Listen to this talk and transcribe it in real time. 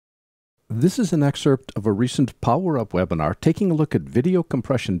This is an excerpt of a recent Power Up webinar taking a look at video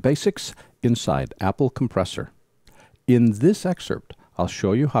compression basics inside Apple Compressor. In this excerpt, I'll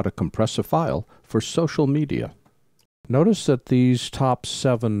show you how to compress a file for social media. Notice that these top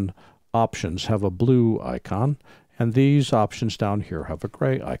 7 options have a blue icon, and these options down here have a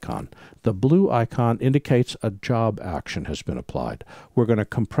gray icon. The blue icon indicates a job action has been applied. We're going to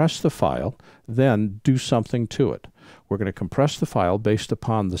compress the file, then do something to it. We're going to compress the file based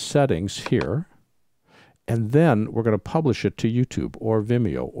upon the settings here, and then we're going to publish it to YouTube or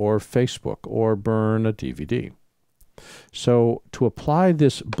Vimeo or Facebook or burn a DVD. So to apply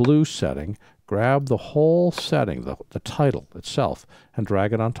this blue setting, grab the whole setting, the title itself, and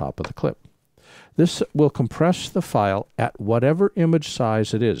drag it on top of the clip. This will compress the file at whatever image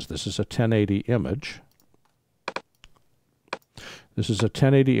size it is. This is a 1080 image. This is a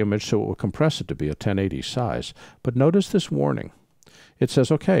 1080 image, so it will compress it to be a 1080 size. But notice this warning. It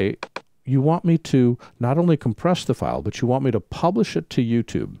says, okay, you want me to not only compress the file, but you want me to publish it to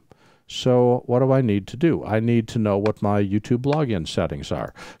YouTube. So what do I need to do? I need to know what my YouTube login settings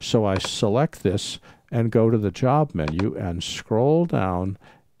are. So I select this and go to the job menu and scroll down,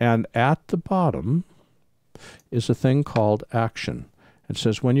 and at the bottom is a thing called Action. It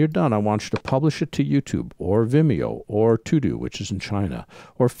says, when you're done, I want you to publish it to YouTube or Vimeo or Todo, which is in China,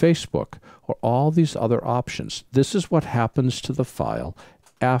 or Facebook, or all these other options. This is what happens to the file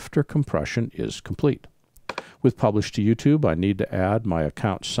after compression is complete. With Publish to YouTube, I need to add my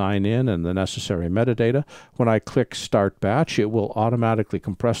account sign-in and the necessary metadata. When I click Start Batch, it will automatically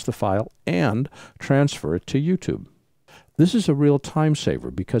compress the file and transfer it to YouTube. This is a real time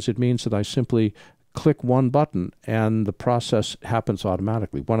saver because it means that I simply click one button and the process happens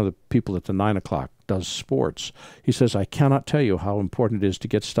automatically. One of the people at the 9 o'clock does sports. He says, I cannot tell you how important it is to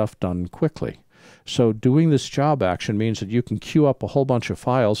get stuff done quickly. So doing this job action means that you can queue up a whole bunch of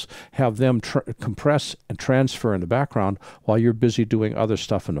files, have them compress and transfer in the background while you're busy doing other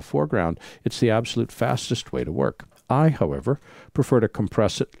stuff in the foreground. It's the absolute fastest way to work. I, however, prefer to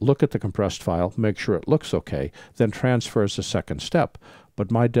compress it, look at the compressed file, make sure it looks okay, then transfer as a second step.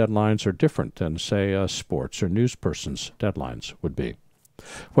 But my deadlines are different than, say, a sports or news person's deadlines would be.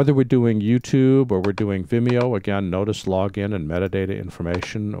 Whether we're doing YouTube or we're doing Vimeo, again, notice login and metadata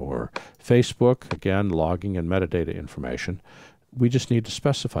information, or Facebook, again, logging and metadata information. We just need to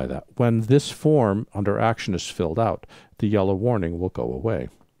specify that. When this form under Action is filled out, the yellow warning will go away.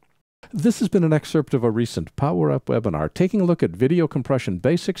 This has been an excerpt of a recent Power Up webinar taking a look at video compression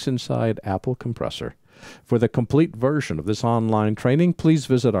basics inside Apple Compressor. For the complete version of this online training, please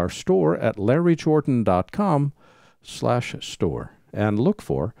visit our store at larryjordan.com/store and look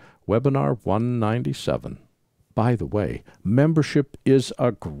for Webinar 197. By the way, membership is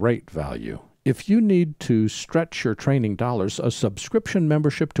a great value. If you need to stretch your training dollars, a subscription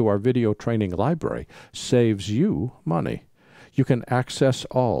membership to our video training library saves you money. You can access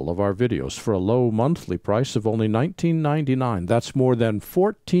all of our videos for a low monthly price of only $19.99. That's more than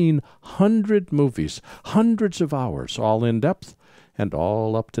 1,400 movies, hundreds of hours, all in depth and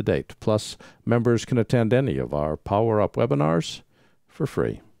all up to date. Plus, members can attend any of our Power Up webinars for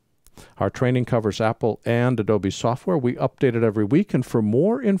free. Our training covers Apple and Adobe software. We update it every week, and for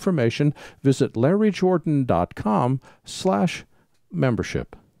more information, visit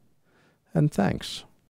larryjordan.com/membership. And thanks.